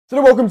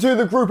So welcome to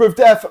the Group of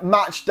Death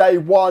match day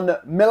 1,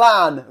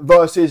 Milan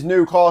versus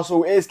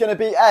Newcastle. It's going to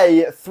be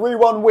a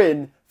 3-1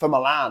 win for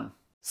Milan.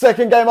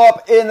 Second game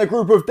up in the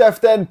Group of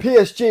Death then,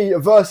 PSG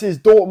versus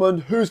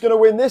Dortmund. Who's going to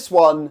win this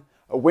one?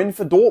 A win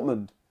for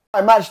Dortmund.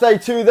 And match day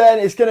 2 then,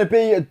 it's going to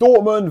be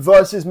Dortmund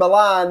versus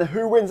Milan.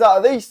 Who wins out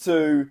of these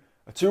two?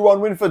 A 2-1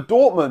 win for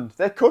Dortmund.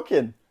 They're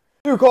cooking.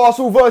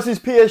 Newcastle versus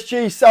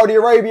PSG, Saudi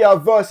Arabia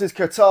versus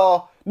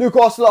Qatar.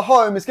 Newcastle at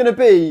home is going to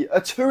be a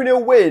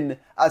 2-0 win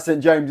at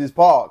St James's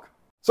Park.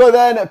 So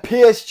then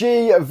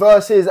PSG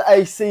versus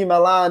AC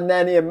Milan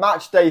then in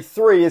match day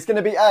 3 is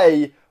going to be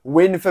a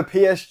win for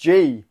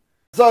PSG.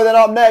 So then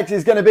up next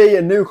is going to be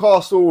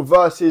Newcastle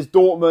versus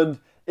Dortmund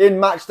in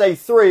match day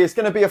 3. It's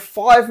going to be a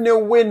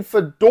 5-0 win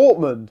for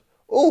Dortmund.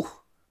 Ooh.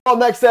 Up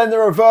next then the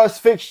reverse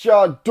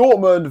fixture,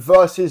 Dortmund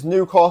versus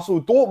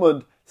Newcastle.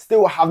 Dortmund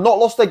still have not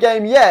lost a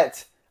game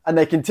yet and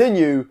they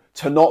continue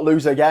to not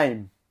lose a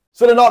game.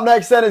 So then up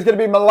next then is going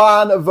to be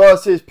Milan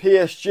versus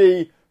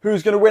PSG.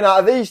 Who's going to win out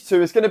of these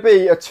two? It's going to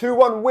be a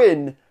 2-1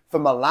 win for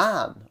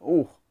Milan.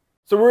 Ooh.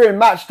 So we're in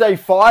match day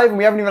 5 and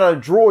we haven't even had a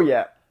draw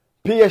yet.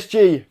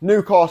 PSG,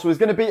 Newcastle is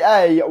going to be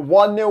a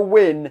 1-0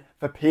 win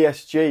for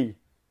PSG.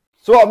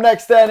 So up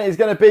next then is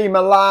going to be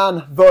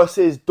Milan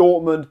versus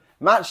Dortmund.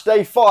 Match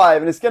day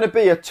 5 and it's going to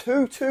be a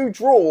 2-2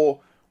 draw.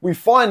 We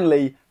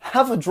finally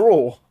have a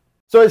draw.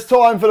 So it's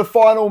time for the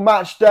final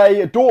match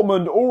day.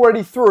 Dortmund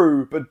already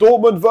through, but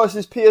Dortmund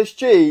versus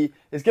PSG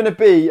is going to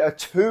be a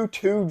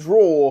 2-2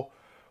 draw.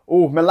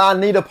 Oh, Milan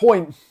need a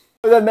point.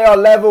 So then they are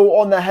level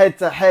on the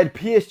head-to-head.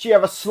 PSG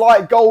have a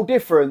slight goal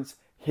difference.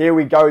 Here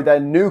we go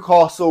then.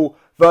 Newcastle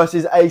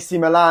versus AC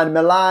Milan.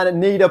 Milan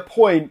need a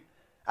point,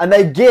 and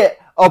they get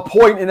a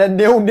point in a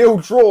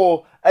 0-0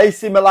 draw.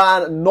 AC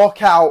Milan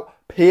knock out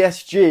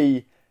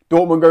PSG.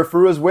 Dortmund go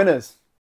through as winners.